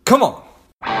Come on.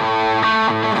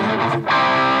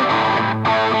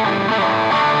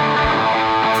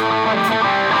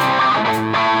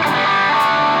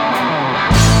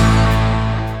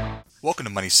 Welcome to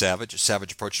Money Savage, a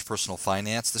savage approach to personal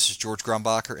finance. This is George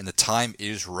Grombacher, and the time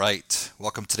is right.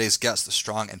 Welcome to today's guest, the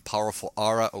strong and powerful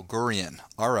Ara Ogurian.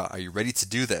 Ara, are you ready to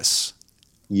do this?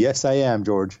 Yes, I am,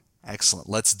 George. Excellent.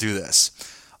 Let's do this.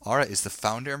 Ara is the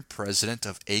founder and president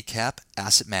of ACAP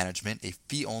Asset Management, a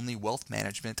fee-only wealth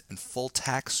management and full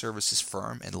tax services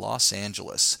firm in Los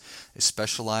Angeles. They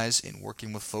specialize in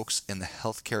working with folks in the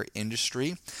healthcare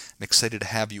industry. I'm excited to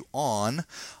have you on.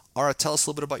 Ara, tell us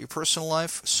a little bit about your personal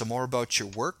life, some more about your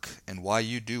work, and why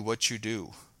you do what you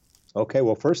do. Okay,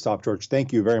 well, first off, George,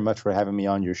 thank you very much for having me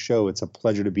on your show. It's a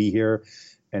pleasure to be here,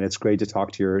 and it's great to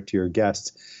talk to your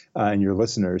guests and your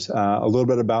listeners. A little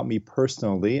bit about me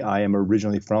personally. I am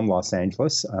originally from Los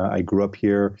Angeles. I grew up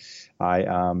here.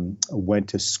 I went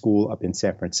to school up in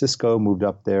San Francisco, moved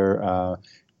up there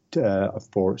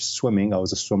for swimming. I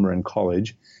was a swimmer in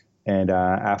college. And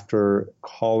after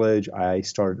college,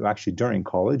 during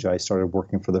college, I started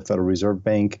working for the Federal Reserve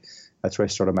Bank. That's where I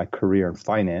started my career in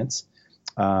finance.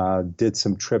 Did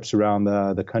some trips around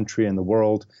the country and the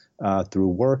world through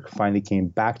work. Finally came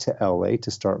back to LA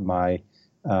to start my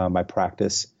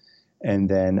practice. And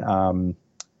then,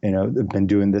 I've been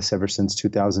doing this ever since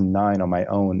 2009 on my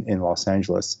own in Los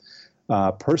Angeles.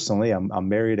 Personally, I'm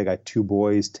married. I got 2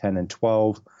 boys, 10 and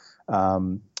 12.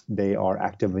 They are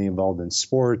actively involved in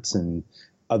sports and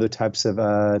other types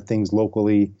of things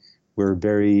locally. We're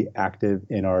very active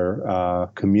in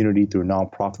our community through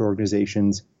nonprofit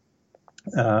organizations,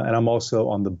 and I'm also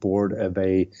on the board of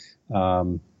a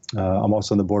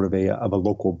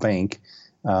local bank.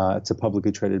 It's a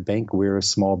publicly traded bank. We're a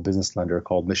small business lender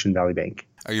called Mission Valley Bank.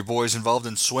 Are your boys involved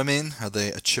in swimming? Are they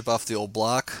a chip off the old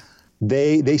block?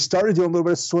 They started doing a little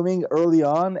bit of swimming early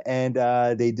on, and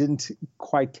they didn't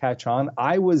quite catch on.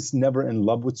 I was never in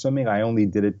love with swimming. I only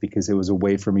did it because it was a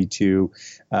way for me to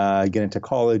get into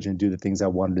college and do the things I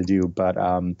wanted to do. But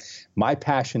my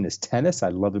passion is tennis. I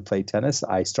love to play tennis.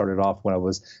 I started off when I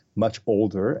was much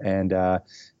older, and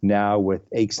now with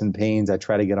aches and pains, I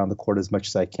try to get on the court as much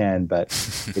as I can. But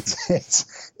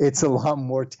it's a lot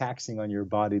more taxing on your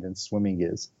body than swimming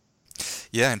is.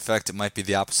 Yeah, in fact, it might be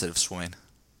the opposite of swimming.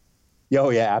 Oh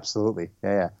yeah, absolutely.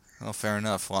 Yeah. Oh, fair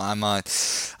enough. Well, I'm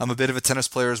a bit of a tennis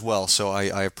player as well, so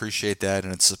I appreciate that,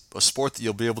 and it's a sport that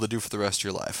you'll be able to do for the rest of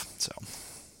your life. So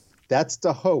that's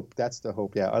the hope.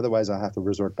 Yeah. Otherwise, I'll have to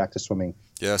resort back to swimming.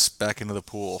 Yes, back into the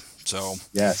pool. So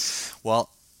yes. Well,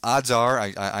 odds are,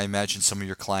 I imagine some of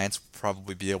your clients will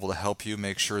probably be able to help you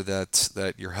make sure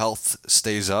that your health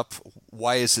stays up.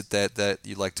 Why is it that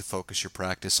you like to focus your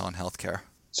practice on healthcare?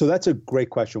 So that's a great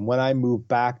question. When I moved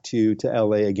back to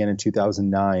LA again in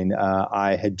 2009,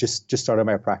 I had just started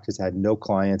my practice. I had no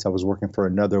clients. I was working for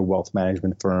another wealth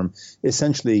management firm,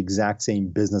 essentially exact same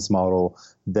business model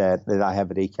that I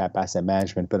have at ACAP Asset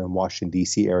Management, but in Washington,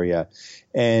 D.C. area.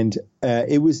 And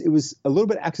it was a little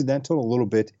bit accidental, a little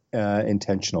bit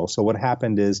intentional. So what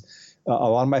happened is, a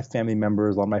lot of my family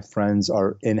members, a lot of my friends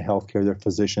are in healthcare, they're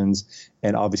physicians,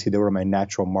 and obviously they were my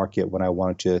natural market when I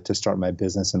wanted to start my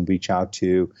business and reach out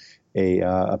to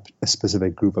a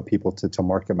specific group of people to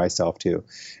market myself to.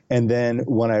 And then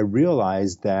when I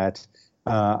realized that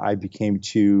I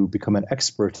become an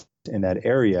expert in that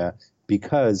area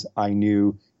because I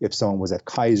knew if someone was at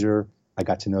Kaiser, I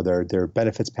got to know their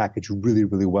benefits package really,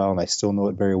 really well, and I still know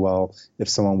it very well. If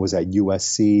someone was at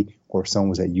USC or if someone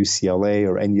was at UCLA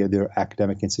or any other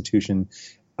academic institution,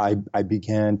 I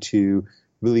began to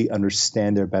really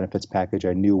understand their benefits package.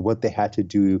 I knew what they had to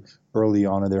do early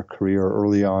on in their career,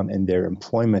 early on in their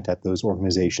employment at those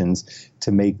organizations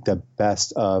to make the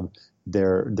best of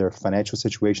their financial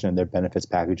situation and their benefits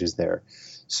packages there.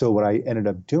 So what I ended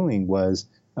up doing was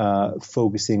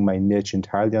focusing my niche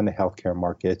entirely on the healthcare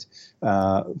market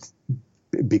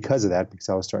because of that, because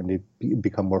I was starting to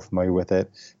become more familiar with it.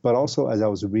 But also as I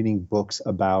was reading books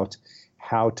about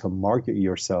how to market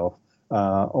yourself, the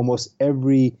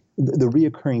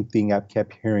reoccurring thing I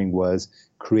kept hearing was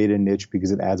create a niche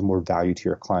because it adds more value to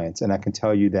your clients. And I can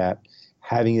tell you that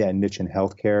having that niche in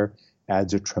healthcare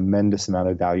adds a tremendous amount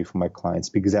of value for my clients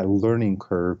because that learning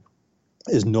curve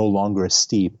is no longer as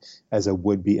steep as it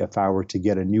would be if I were to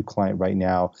get a new client right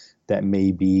now that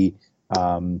may be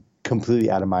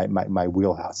completely out of my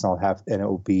wheelhouse. And it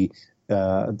will be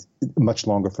much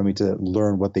longer for me to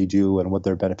learn what they do and what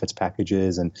their benefits package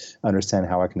is and understand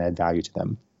how I can add value to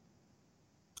them.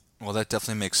 Well, that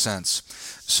definitely makes sense.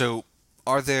 So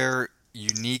are there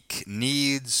unique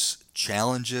needs,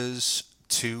 challenges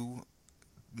to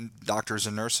doctors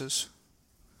and nurses?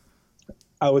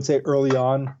 I would say early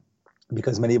on,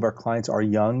 because many of our clients are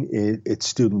young, it's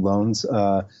student loans.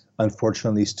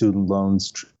 Unfortunately, student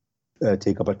loans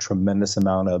take up a tremendous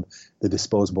amount of the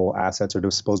disposable assets or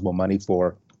disposable money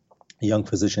for young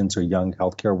physicians or young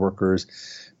healthcare workers.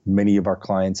 Many of our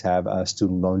clients have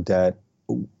student loan debt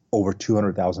over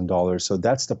 $200,000. So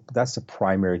that's the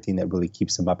primary thing that really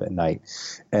keeps them up at night.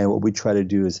 And what we try to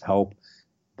do is help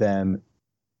them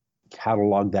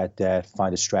catalog that debt,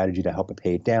 find a strategy to help it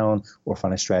pay it down, or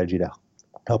find a strategy to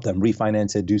help them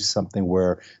refinance it, do something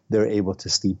where they're able to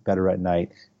sleep better at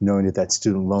night, knowing that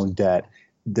student loan debt,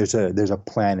 there's a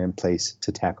plan in place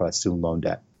to tackle that student loan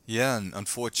debt. Yeah, and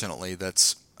unfortunately,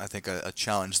 that's, I think, a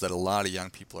challenge that a lot of young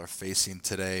people are facing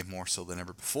today, more so than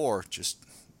ever before, just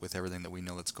with everything that we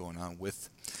know that's going on with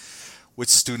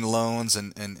student loans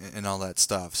and all that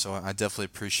stuff. So I definitely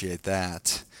appreciate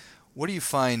that. What do you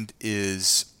find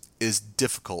is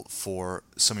difficult for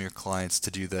some of your clients to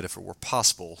do that, if it were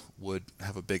possible, would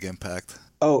have a big impact?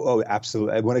 Oh,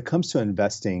 absolutely. When it comes to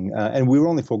investing, and we were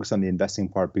only focused on the investing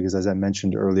part because, as I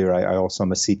mentioned earlier, I also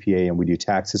am a CPA and we do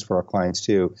taxes for our clients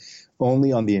too.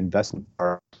 Only on the investment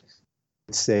part,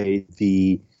 I'd say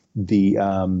the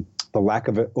lack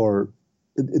of it or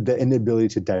the inability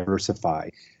to diversify.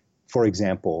 For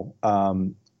example,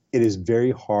 it is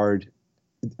very hard.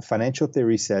 Financial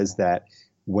theory says that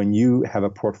when you have a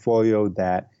portfolio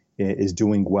that is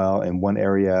doing well in one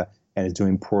area and is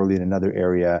doing poorly in another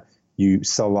area, you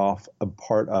sell off a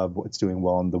part of what's doing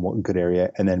well in the good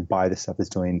area and then buy the stuff that's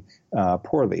doing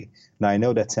poorly. Now, I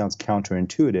know that sounds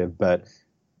counterintuitive, but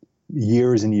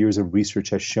years and years of research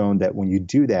has shown that when you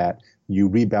do that, you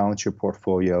rebalance your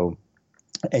portfolio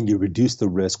and you reduce the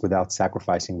risk without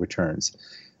sacrificing returns.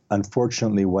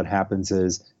 Unfortunately, what happens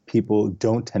is people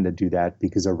don't tend to do that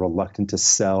because they're reluctant to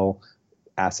sell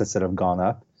assets that have gone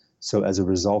up. So as a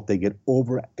result, they get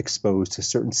overexposed to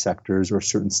certain sectors or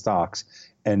certain stocks.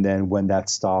 And then when that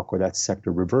stock or that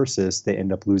sector reverses, they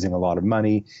end up losing a lot of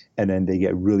money. And then they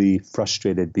get really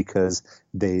frustrated because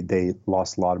they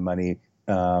lost a lot of money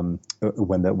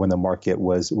when the market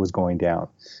was going down.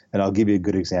 And I'll give you a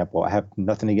good example. I have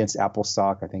nothing against Apple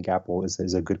stock. I think Apple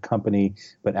is a good company,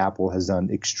 but Apple has done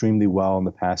extremely well in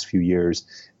the past few years.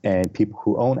 And people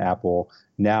who own Apple,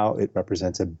 now it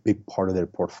represents a big part of their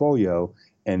portfolio,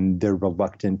 and they're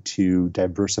reluctant to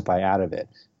diversify out of it.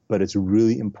 But it's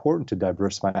really important to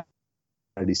diversify out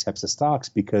of these types of stocks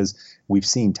because we've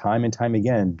seen time and time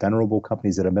again, venerable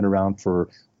companies that have been around for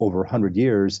over 100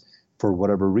 years, for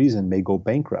whatever reason, may go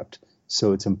bankrupt.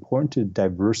 So it's important to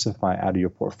diversify out of your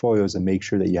portfolios and make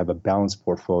sure that you have a balanced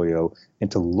portfolio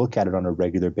and to look at it on a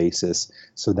regular basis.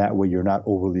 So that way you're not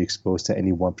overly exposed to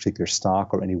any one particular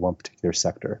stock or any one particular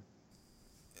sector.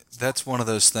 That's one of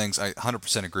those things, I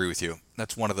 100% agree with you.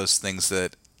 That's one of those things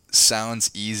that sounds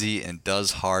easy and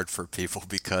does hard for people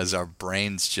because our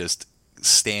brains just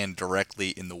stand directly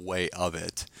in the way of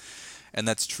it. And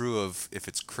that's true of if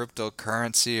it's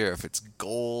cryptocurrency or if it's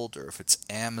gold or if it's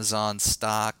Amazon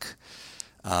stock.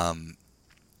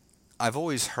 I've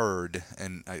always heard,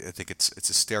 and I think it's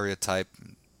a stereotype,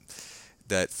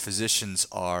 that physicians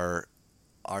are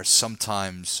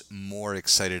sometimes more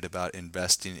excited about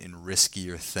investing in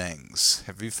riskier things.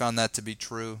 Have you found that to be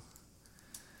true?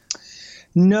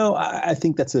 No, I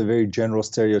think that's a very general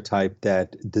stereotype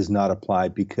that does not apply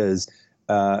because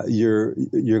you're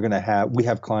going to have, we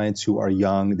have clients who are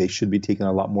young, they should be taking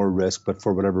a lot more risk, but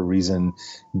for whatever reason,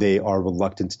 they are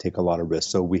reluctant to take a lot of risk.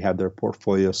 So we have their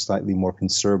portfolio slightly more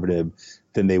conservative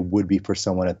than they would be for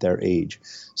someone at their age.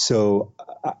 So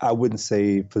I wouldn't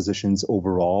say physicians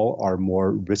overall are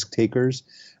more risk takers.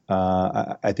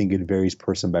 I think it varies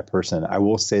person by person. I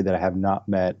will say that I have not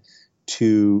met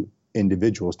two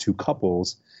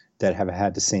couples that have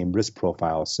had the same risk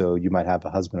profile. So you might have a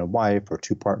husband and wife or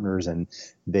two partners, and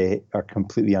they are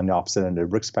completely on the opposite end of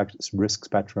the risk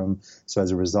spectrum. So as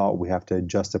a result, we have to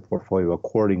adjust the portfolio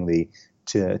accordingly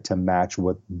to match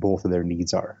what both of their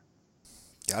needs are.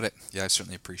 Got it. Yeah, I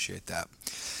certainly appreciate that.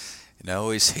 And I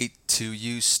always hate to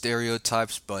use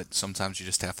stereotypes, but sometimes you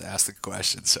just have to ask the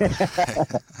question. So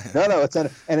No, it's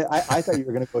not. And I thought you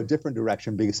were going to go a different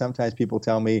direction because sometimes people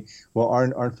tell me, well,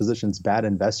 aren't physicians bad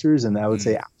investors? And I would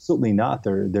say absolutely not.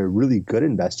 They're really good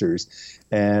investors,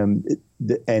 and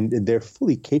they're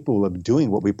fully capable of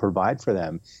doing what we provide for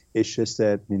them. It's just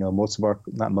that,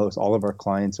 all of our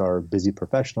clients are busy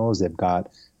professionals. They've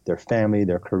got their family,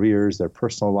 their careers, their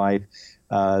personal life.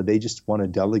 They just want to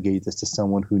delegate this to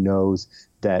someone who knows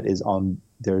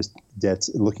that's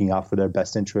looking out for their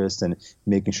best interest and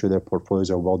making sure their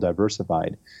portfolios are well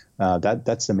diversified.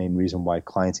 That's the main reason why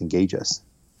clients engage us.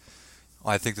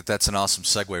 Well, I think that's an awesome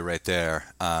segue right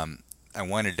there. I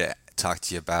wanted to talk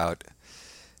to you about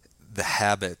the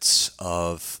habits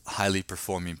of highly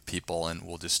performing people, and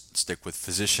we'll just stick with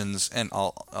physicians and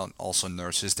also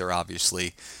nurses. They're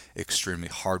obviously extremely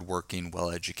hardworking,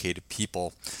 well-educated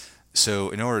people. So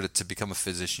in order to become a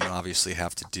physician, you obviously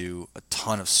have to do a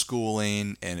ton of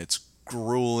schooling, and it's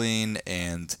grueling,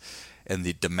 and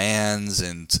the demands,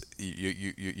 and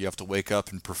you have to wake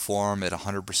up and perform at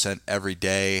 100% every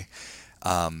day.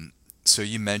 So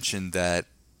you mentioned that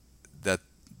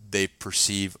they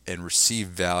perceive and receive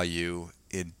value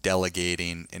in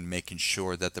delegating and making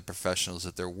sure that the professionals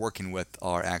that they're working with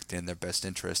are acting in their best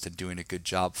interest and doing a good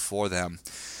job for them.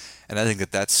 And I think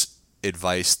that that's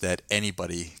advice that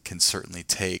anybody can certainly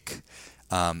take.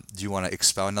 Do you want to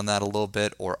expound on that a little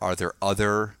bit, or are there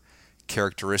other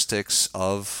characteristics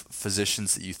of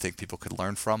physicians that you think people could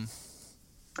learn from?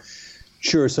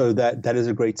 Sure. So that is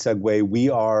a great segue.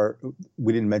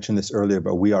 We didn't mention this earlier,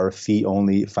 but we are a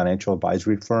fee-only financial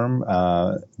advisory firm.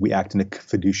 We act in a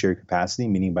fiduciary capacity,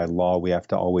 meaning by law we have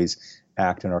to always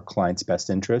act in our client's best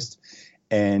interest.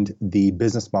 And the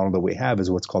business model that we have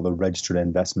is what's called a registered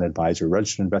investment advisor.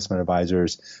 Registered investment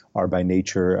advisors are by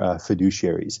nature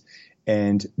fiduciaries.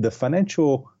 And the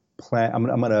financial plan, I'm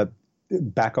going to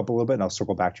back up a little bit, and I'll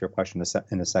circle back to your question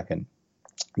in a second.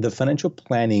 The financial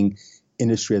planning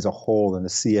industry as a whole, and the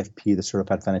CFP, the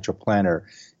Certified Financial Planner,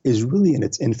 is really in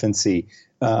its infancy.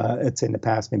 It's in the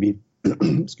past maybe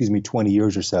 20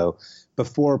 years or so.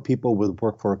 Before, people would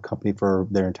work for a company for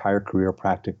their entire career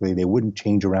practically. They wouldn't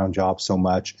change around jobs so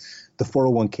much. The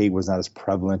 401k was not as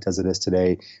prevalent as it is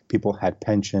today. People had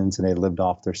pensions and they lived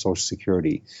off their Social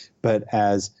Security. But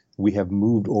as we have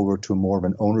moved over to more of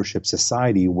an ownership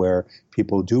society where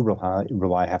people do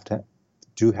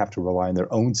have to rely on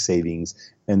their own savings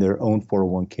and their own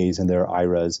 401ks and their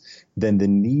IRAs, then the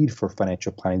need for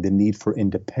financial planning, the need for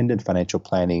independent financial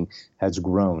planning has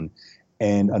grown.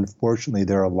 And unfortunately,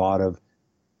 there are a lot of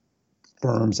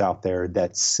firms out there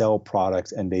that sell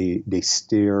products and they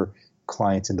steer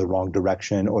clients in the wrong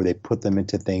direction, or they put them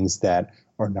into things that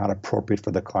are not appropriate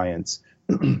for the clients.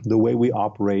 The way we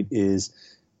operate is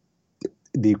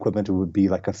the equivalent would be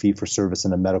like a fee for service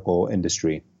in the medical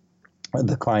industry.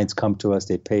 The clients come to us,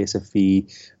 they pay us a fee,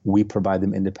 we provide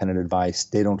them independent advice.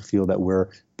 They don't feel that we're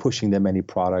pushing them any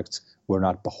products. We're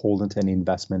not beholden to any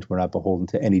investment. We're not beholden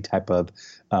to any type of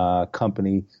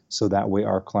company. So that way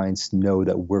our clients know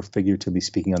that we're figuratively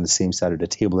speaking on the same side of the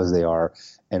table as they are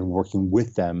and working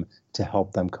with them to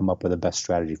help them come up with the best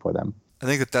strategy for them. I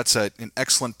think that that's an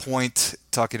excellent point,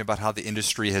 talking about how the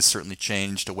industry has certainly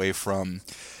changed away from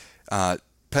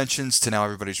pensions to now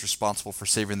everybody's responsible for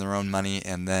saving their own money,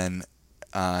 and then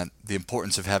the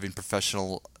importance of having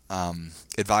professional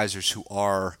advisors who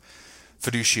are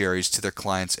fiduciaries to their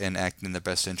clients and acting in their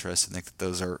best interest. I think that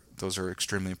those are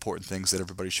extremely important things that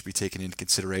everybody should be taking into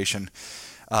consideration.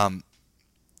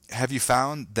 Have you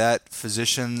found that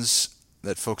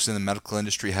folks in the medical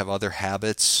industry have other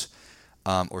habits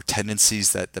or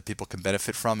tendencies that people can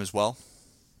benefit from as well?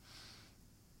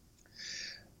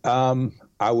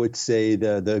 I would say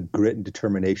the grit and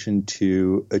determination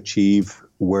to achieve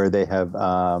where they have,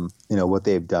 what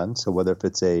they've done. So whether if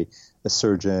it's a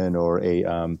surgeon or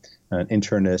an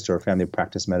internist or family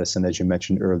practice medicine, as you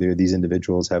mentioned earlier, these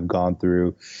individuals have gone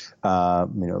through,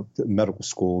 medical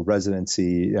school,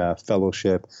 residency,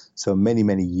 fellowship. So many,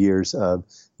 many years of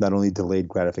not only delayed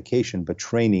gratification, but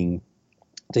training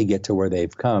to get to where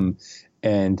they've come.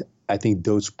 And I think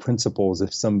those principles,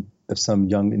 if some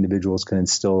young individuals can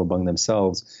instill among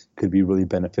themselves, could be really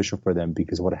beneficial for them.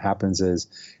 Because what happens is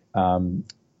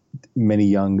many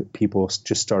young people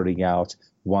just starting out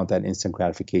want that instant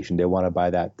gratification. They want to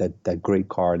buy that great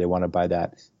car. They want to buy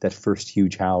that first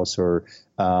huge house, or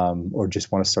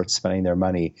just want to start spending their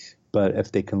money. But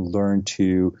if they can learn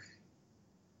to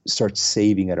start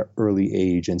saving at an early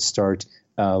age and start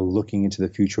looking into the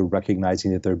future,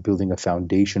 recognizing that they're building a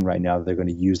foundation right now that they're going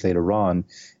to use later on,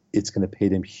 it's going to pay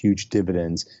them huge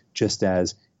dividends, just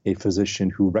as a physician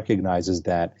who recognizes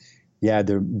that,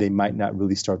 they might not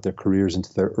really start their careers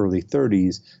into their early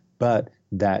 30s, but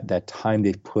that time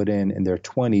they've put in their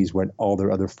 20s when all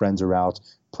their other friends are out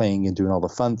playing and doing all the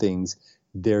fun things,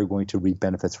 they're going to reap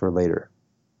benefits for later.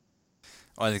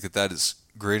 Well, I think that is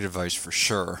great advice for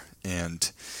sure.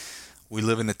 And we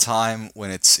live in a time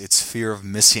when it's fear of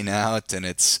missing out, and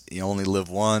it's you only live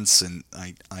once, and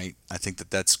I think that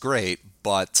that's great,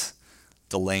 but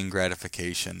delaying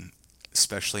gratification,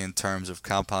 especially in terms of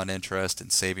compound interest and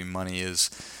saving money, is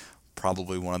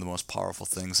probably one of the most powerful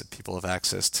things that people have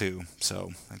access to. So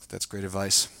I think that's great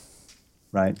advice.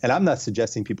 Right. And I'm not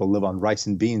suggesting people live on rice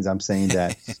and beans. I'm saying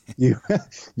that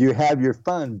you have your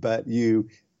fun, but you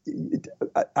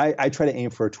I try to aim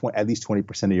for at least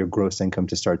 20% of your gross income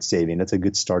to start saving. That's a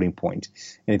good starting point.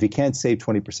 And if you can't save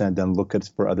 20%, then look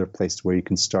for other places where you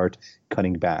can start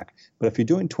cutting back. But if you're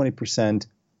doing 20%,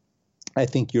 I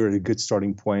think you're at a good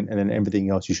starting point, and then everything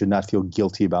else, you should not feel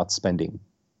guilty about spending.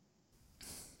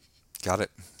 Got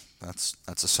it. That's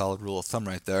a solid rule of thumb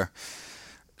right there.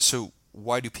 So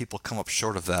why do people come up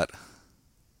short of that?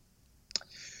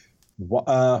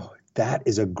 That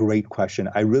is a great question.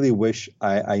 I really wish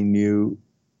I knew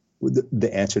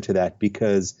the answer to that,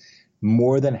 because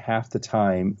more than half the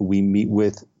time we meet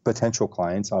with potential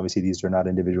clients. Obviously, these are not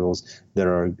individuals that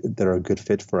are a good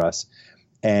fit for us,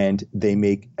 and they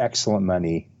make excellent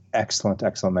money. Excellent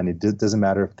money. It doesn't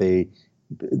matter if they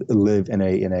live in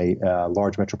a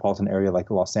large metropolitan area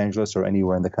like Los Angeles or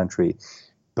anywhere in the country,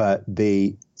 but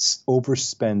they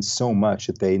overspend so much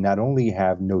that they not only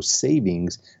have no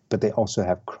savings, but they also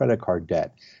have credit card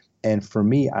debt. And for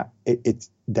me,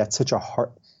 that's such a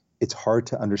hard. It's hard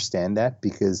to understand that,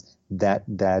 because that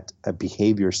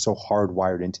behavior is so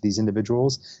hardwired into these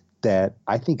individuals that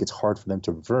I think it's hard for them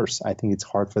to reverse. I think it's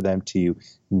hard for them to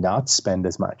not spend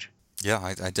as much. Yeah,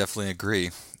 I definitely agree.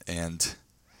 And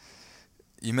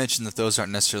you mentioned that those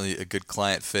aren't necessarily a good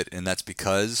client fit, and that's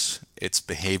because it's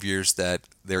behaviors that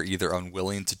they're either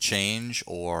unwilling to change,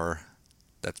 or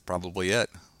that's probably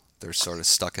it. They're sort of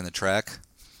stuck in the track.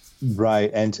 Right.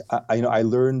 And I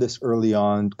learned this early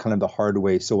on, kind of the hard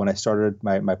way. So when I started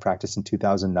my practice in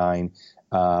 2009,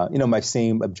 my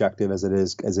same objective as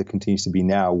it continues to be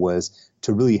now was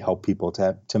to really help people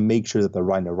to make sure that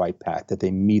they're on the right path, that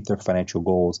they meet their financial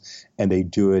goals, and they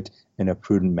do it in a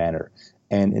prudent manner.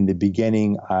 And in the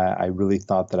beginning, I really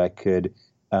thought that I could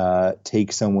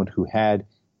take someone who had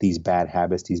these bad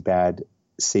habits, these bad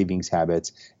savings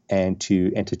habits, and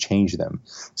to change them.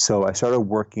 So I started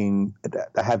working.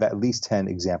 I have at least 10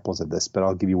 examples of this, but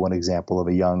I'll give you one example of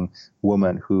a young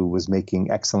woman who was making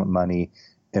excellent money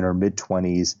in her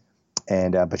mid-20s,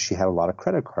 but she had a lot of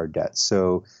credit card debt.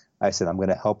 So I said, I'm going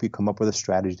to help you come up with a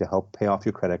strategy to help pay off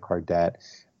your credit card debt.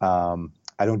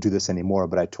 I don't do this anymore,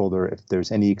 but I told her, if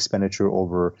there's any expenditure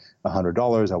over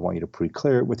 $100, I want you to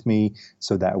pre-clear it with me,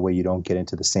 so that way you don't get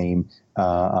into the same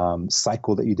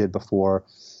cycle that you did before.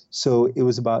 So it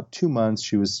was about 2 months.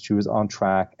 She was on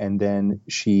track, and then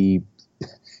she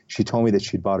told me that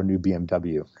she'd bought a new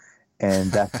BMW,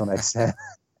 and that's when I said.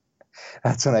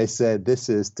 That's when I said, this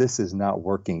is not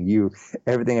working.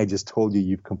 Everything I just told you,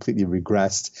 you've completely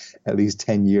regressed at least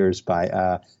 10 years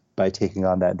by taking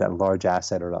on that large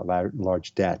asset or that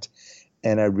large debt.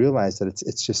 And I realized that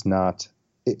it's just not.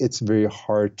 It's very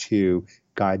hard to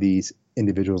guide these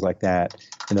individuals like that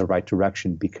in the right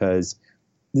direction, because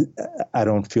I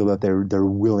don't feel that they're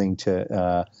willing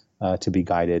to be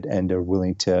guided, and they're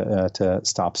willing to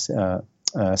stop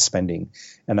spending.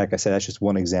 And like I said, that's just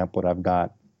one example. That I've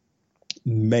got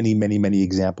many, many, many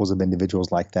examples of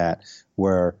individuals like that,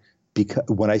 where because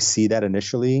when I see that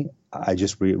initially, I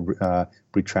just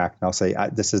retract, and I'll say,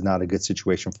 this is not a good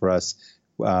situation for us.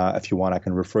 If you want, I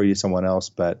can refer you to someone else,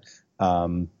 but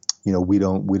we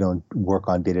don't work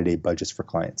on day-to-day budgets for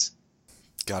clients.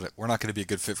 Got it. We're not going to be a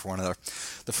good fit for one another.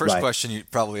 The first question you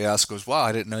probably ask was, wow,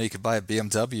 I didn't know you could buy a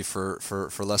BMW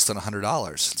for less than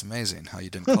 $100. It's amazing how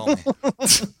you didn't call me.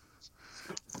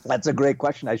 That's a great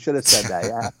question. I should have said that,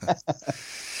 yeah.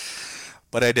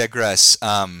 But I digress.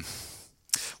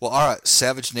 Well, all right,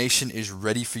 Savage Nation is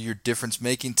ready for your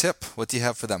difference-making tip. What do you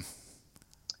have for them?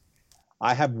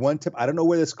 I have one tip. I don't know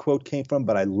where this quote came from,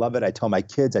 but I love it. I tell my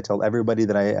kids, I tell everybody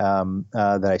that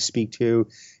I speak to,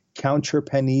 count your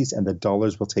pennies and the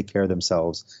dollars will take care of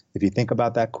themselves. If you think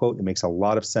about that quote, it makes a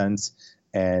lot of sense.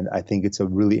 And I think it's a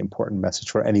really important message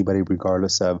for anybody,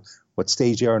 regardless of what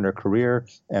stage they are in their career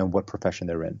and what profession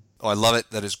they're in. Oh, I love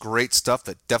it. That is great stuff.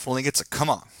 That definitely gets a come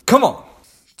on. Come on.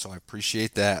 So I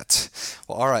appreciate that.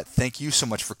 Well, all right. Thank you so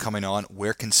much for coming on.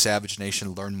 Where can Savage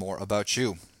Nation learn more about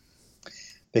you?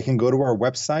 They can go to our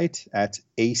website at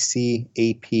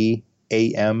acapam.com.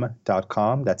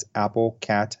 That's Apple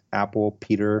Cat, Apple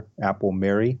Peter, Apple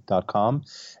Mary.com.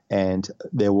 And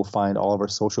they will find all of our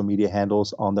social media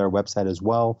handles on their website as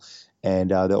well.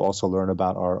 And they'll also learn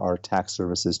about our tax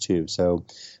services too. So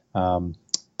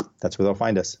that's where they'll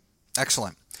find us.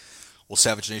 Excellent. Well,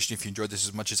 Savage Nation, if you enjoyed this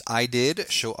as much as I did,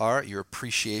 show your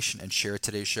appreciation and share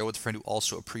today's show with a friend who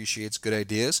also appreciates good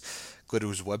ideas. Go to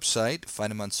his website, find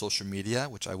him on social media,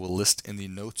 which I will list in the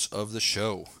notes of the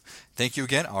show. Thank you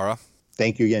again, Ara.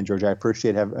 Thank you again, George. I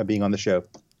appreciate being on the show.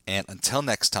 And until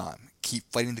next time, keep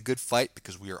fighting the good fight,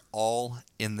 because we are all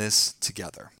in this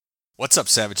together. What's up,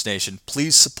 Savage Nation?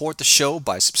 Please support the show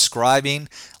by subscribing,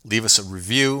 leave us a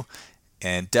review,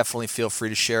 And definitely feel free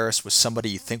to share us with somebody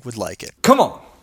you think would like it. Come on.